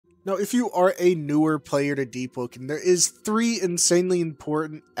Now, if you are a newer player to Deepwoken, there is 3 insanely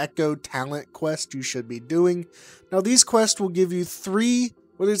important Echo talent quests you should be doing. Now, these quests will give you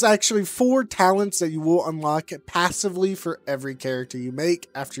there's actually 4 talents that you will unlock passively for every character you make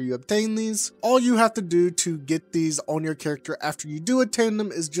after you obtain these. All you have to do to get these on your character after you do attain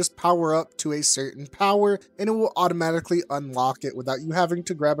them is just power up to a certain power, and it will automatically unlock it without you having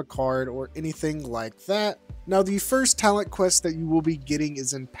to grab a card or anything like that. Now, the first talent quest that you will be getting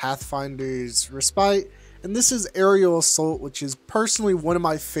is in Pathfinder's Respite, and this is Aerial Assault, which is personally one of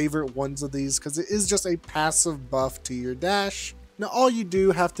my favorite ones of these because it is just a passive buff to your dash. Now, all you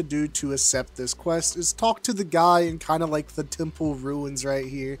do have to do to accept this quest is talk to the guy in kind of like the temple ruins right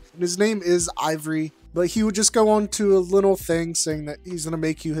here. And his name is Ivory, but he would just go on to a little thing saying that he's going to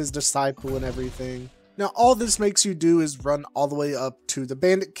make you his disciple and everything. Now, all this makes you do is run all the way up to the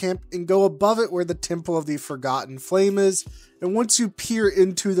bandit camp and go above it where the Temple of the Forgotten Flame is. And once you peer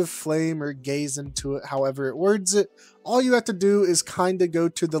into the flame or gaze into it, however it words it, all you have to do is kind of go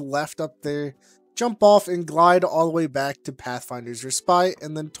to the left up there, jump off and glide all the way back to Pathfinder's Respite,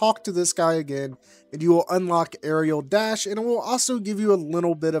 and then talk to this guy again, and you will unlock Aerial Dash, and it will also give you a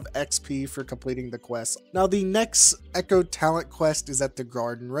little bit of XP for completing the quest. Now, the next Echo talent quest is at the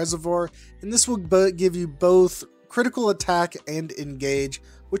Garden Reservoir, and this will give you both Critical Attack and Engage,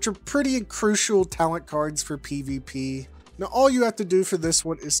 which are pretty crucial talent cards for PvP. Now, all you have to do for this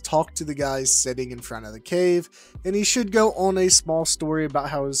one is talk to the guy sitting in front of the cave, and he should go on a small story about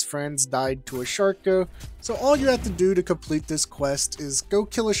how his friends died to a Sharko. So all you have to do to complete this quest is go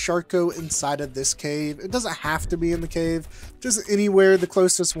kill a Sharko inside of this cave. It doesn't have to be in the cave, just anywhere. The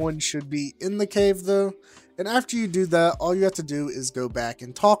closest one should be in the cave though. And after you do that, all you have to do is go back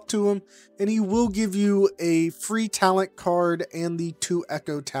and talk to him, and he will give you a free talent card and the 2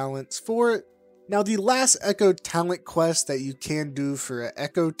 Echo talents for it. Now, the last Echo talent quest that you can do for an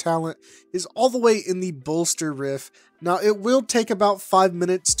Echo talent is all the way in the Bolster Rift. Now, it will take about 5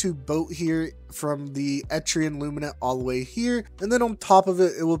 minutes to boat here from the Etrian Luminate all the way here, and then on top of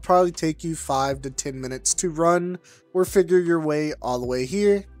it, it will probably take you 5 to 10 minutes to run or figure your way all the way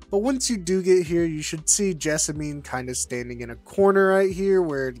here. But once you do get here, you should see Jessamine kind of standing in a corner right here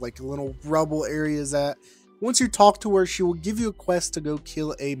where like a little rubble area is at. Once you talk to her, she will give you a quest to go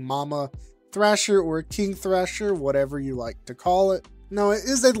kill a Mama Thrasher or a King Thrasher, whatever you like to call it. Now, it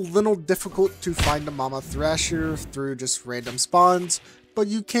is a little difficult to find a Mama Thrasher through just random spawns, but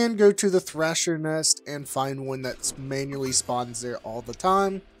you can go to the Thrasher nest and find one that manually spawns there all the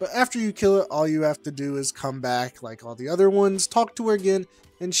time. But after you kill it, all you have to do is come back like all the other ones, talk to her again,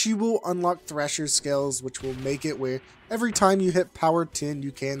 and she will unlock Thrasher Scales, which will make it where every time you hit power 10,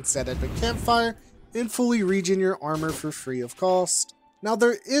 you can set at a campfire and fully regen your armor for free of cost. Now,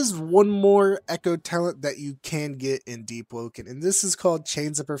 there is one more Echo talent that you can get in Deepwoken, and this is called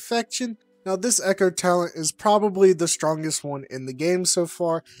Chains of Perfection. Now, this Echo talent is probably the strongest one in the game so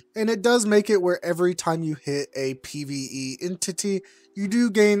far, and it does make it where every time you hit a PvE entity, you do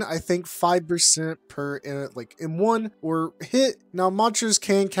gain, I think, 5% per M1 or hit. Now, monsters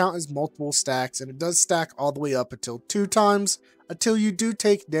can count as multiple stacks, and it does stack all the way up until 2 times, until you do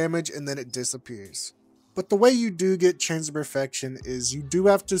take damage and then it disappears. But the way you do get Chains of Perfection is you do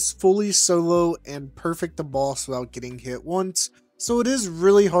have to fully solo and perfect the boss without getting hit once. So it is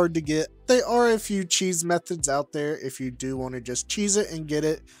really hard to get. There are a few cheese methods out there if you do want to just cheese it and get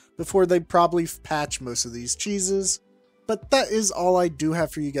it before they probably patch most of these cheeses. But that is all I do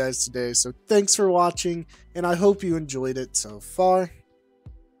have for you guys today. So thanks for watching, and I hope you enjoyed it so far.